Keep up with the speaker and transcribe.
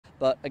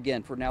But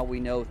again, for now, we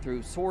know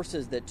through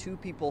sources that 2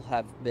 people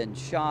have been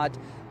shot.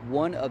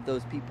 One of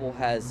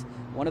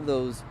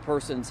those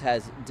persons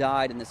has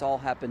died, and this all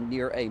happened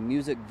near a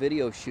music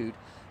video shoot.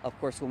 Of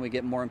course, when we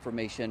get more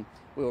information,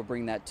 we will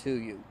bring that to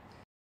you.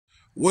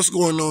 What's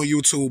going on,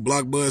 YouTube?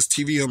 Block Buzz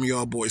TV. I'm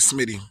y'all boy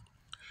Smitty.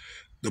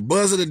 The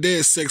buzz of the day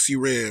is Sexyy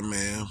Red,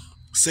 man.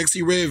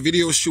 Sexyy Red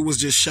video shoot was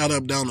just shot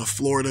up down in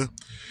Florida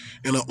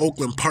in an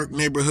Oakland Park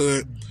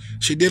neighborhood.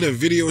 She did a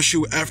video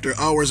shoot after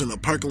hours in the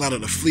parking lot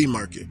of the flea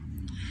market,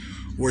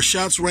 where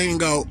shots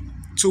rang out.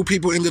 2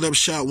 people ended up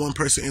shot, 1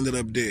 person ended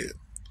up dead.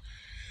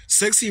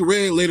 Sexyy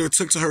Red later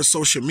took to her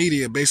social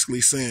media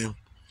basically saying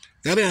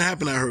that didn't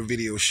happen at her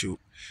video shoot.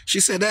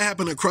 She said that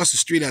happened across the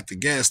street at the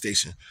gas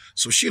station,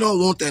 so she don't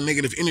want that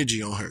negative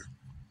energy on her.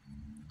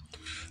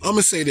 I'm going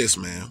to say this,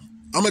 man.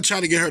 I'm going to try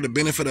to get her the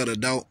benefit of the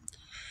doubt,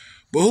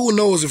 but who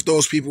knows if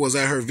those people was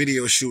at her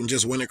video shoot and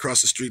just went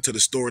across the street to the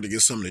store to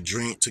get something to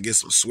drink, to get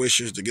some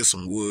Swishers, to get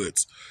some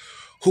Woods.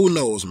 Who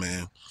knows,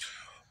 man?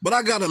 But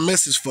I got a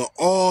message for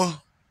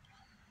all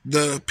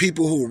the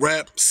people who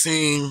rap,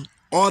 sing,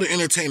 all the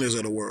entertainers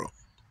of the world.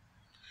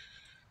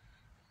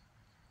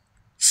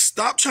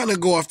 Stop trying to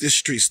go off this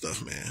street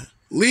stuff, man.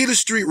 Leave the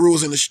street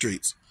rules in the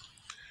streets.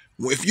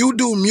 If you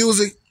do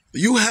music,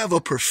 you have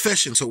a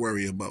profession to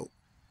worry about.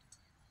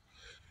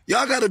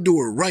 Y'all got to do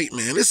it right,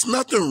 man. There's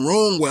nothing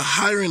wrong with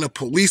hiring a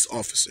police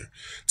officer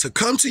to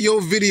come to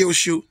your video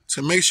shoot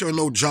to make sure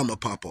no drama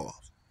pop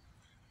off.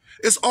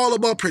 It's all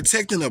about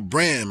protecting a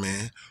brand,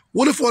 man.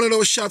 What if one of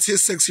those shots hit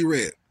Sexyy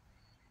Red?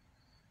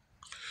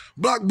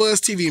 Block Buzz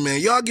TV,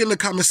 man. Y'all get in the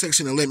comment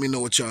section and let me know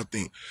what y'all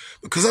think.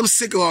 Because I'm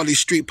sick of all these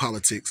street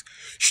politics,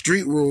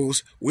 street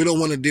rules. We don't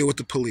want to deal with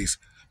the police.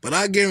 But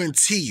I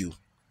guarantee you,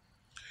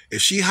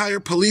 if she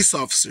hired police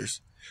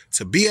officers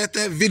to be at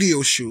that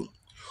video shoot,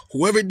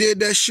 whoever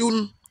did that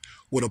shooting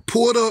would have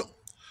pulled up,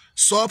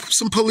 saw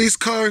some police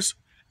cars,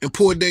 and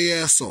pulled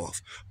their ass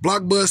off.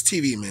 Block Buzz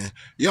TV, man.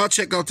 Y'all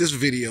check out this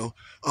video.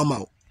 I'm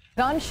out.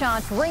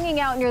 Gunshots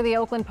ringing out near the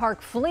Oakland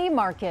Park flea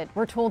market.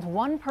 We're told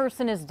 1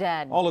 person is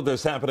dead. All of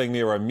this happening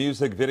near a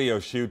music video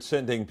shoot,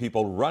 sending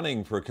people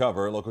running for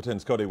cover. Local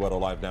 10's Cody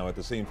Weddle live now at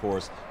the scene for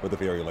us with the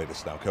very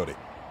latest now. Cody.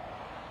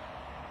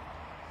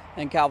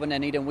 And Calvin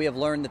and Eden, we have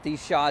learned that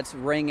these shots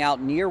rang out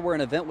near where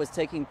an event was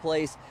taking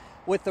place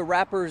with the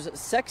rappers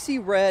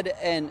Sexyy Red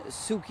and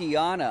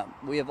Sukihana.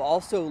 We have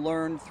also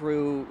learned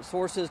through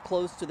sources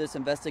close to this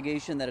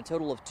investigation that a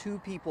total of 2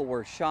 people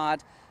were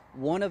shot.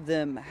 1 of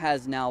them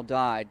has now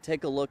died.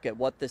 Take a look at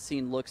what this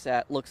scene looks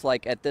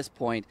like at this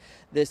point.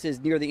 This is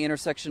near the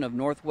intersection of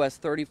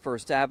Northwest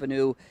 31st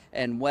Avenue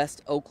and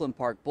West Oakland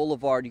Park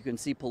Boulevard. You can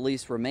see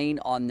police remain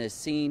on this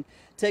scene.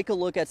 Take a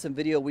look at some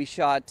video we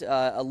shot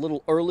a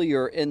little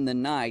earlier in the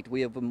night.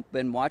 We have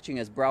been watching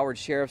as Broward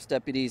Sheriff's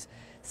deputies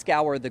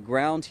scour the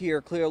ground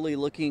here, clearly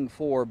looking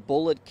for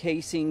bullet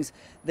casings.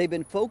 They've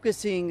been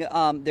focusing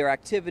their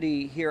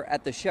activity here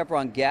at the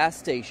Chevron gas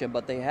station,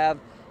 but they have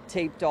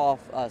taped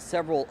off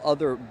several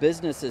other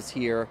businesses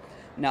here.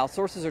 Now,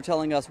 sources are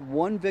telling us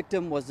 1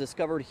 victim was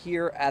discovered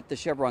here at the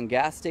Chevron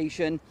gas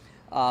station.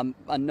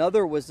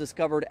 Another was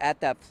discovered at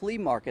that flea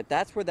market.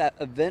 That's where that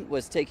event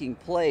was taking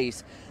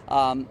place.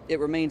 It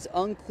remains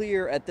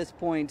unclear at this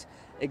point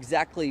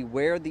exactly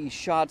where these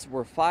shots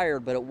were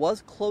fired, but it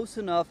was close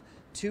enough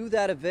to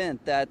that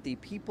event that the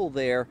people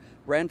there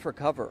ran for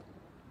cover.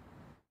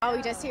 All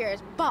we just hear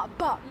is bop,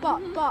 bop,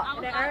 bop, bop.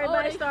 And then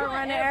everybody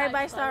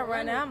started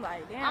running, I'm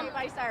like, damn.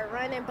 Everybody started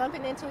running,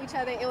 bumping into each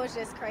other. It was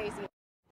just crazy.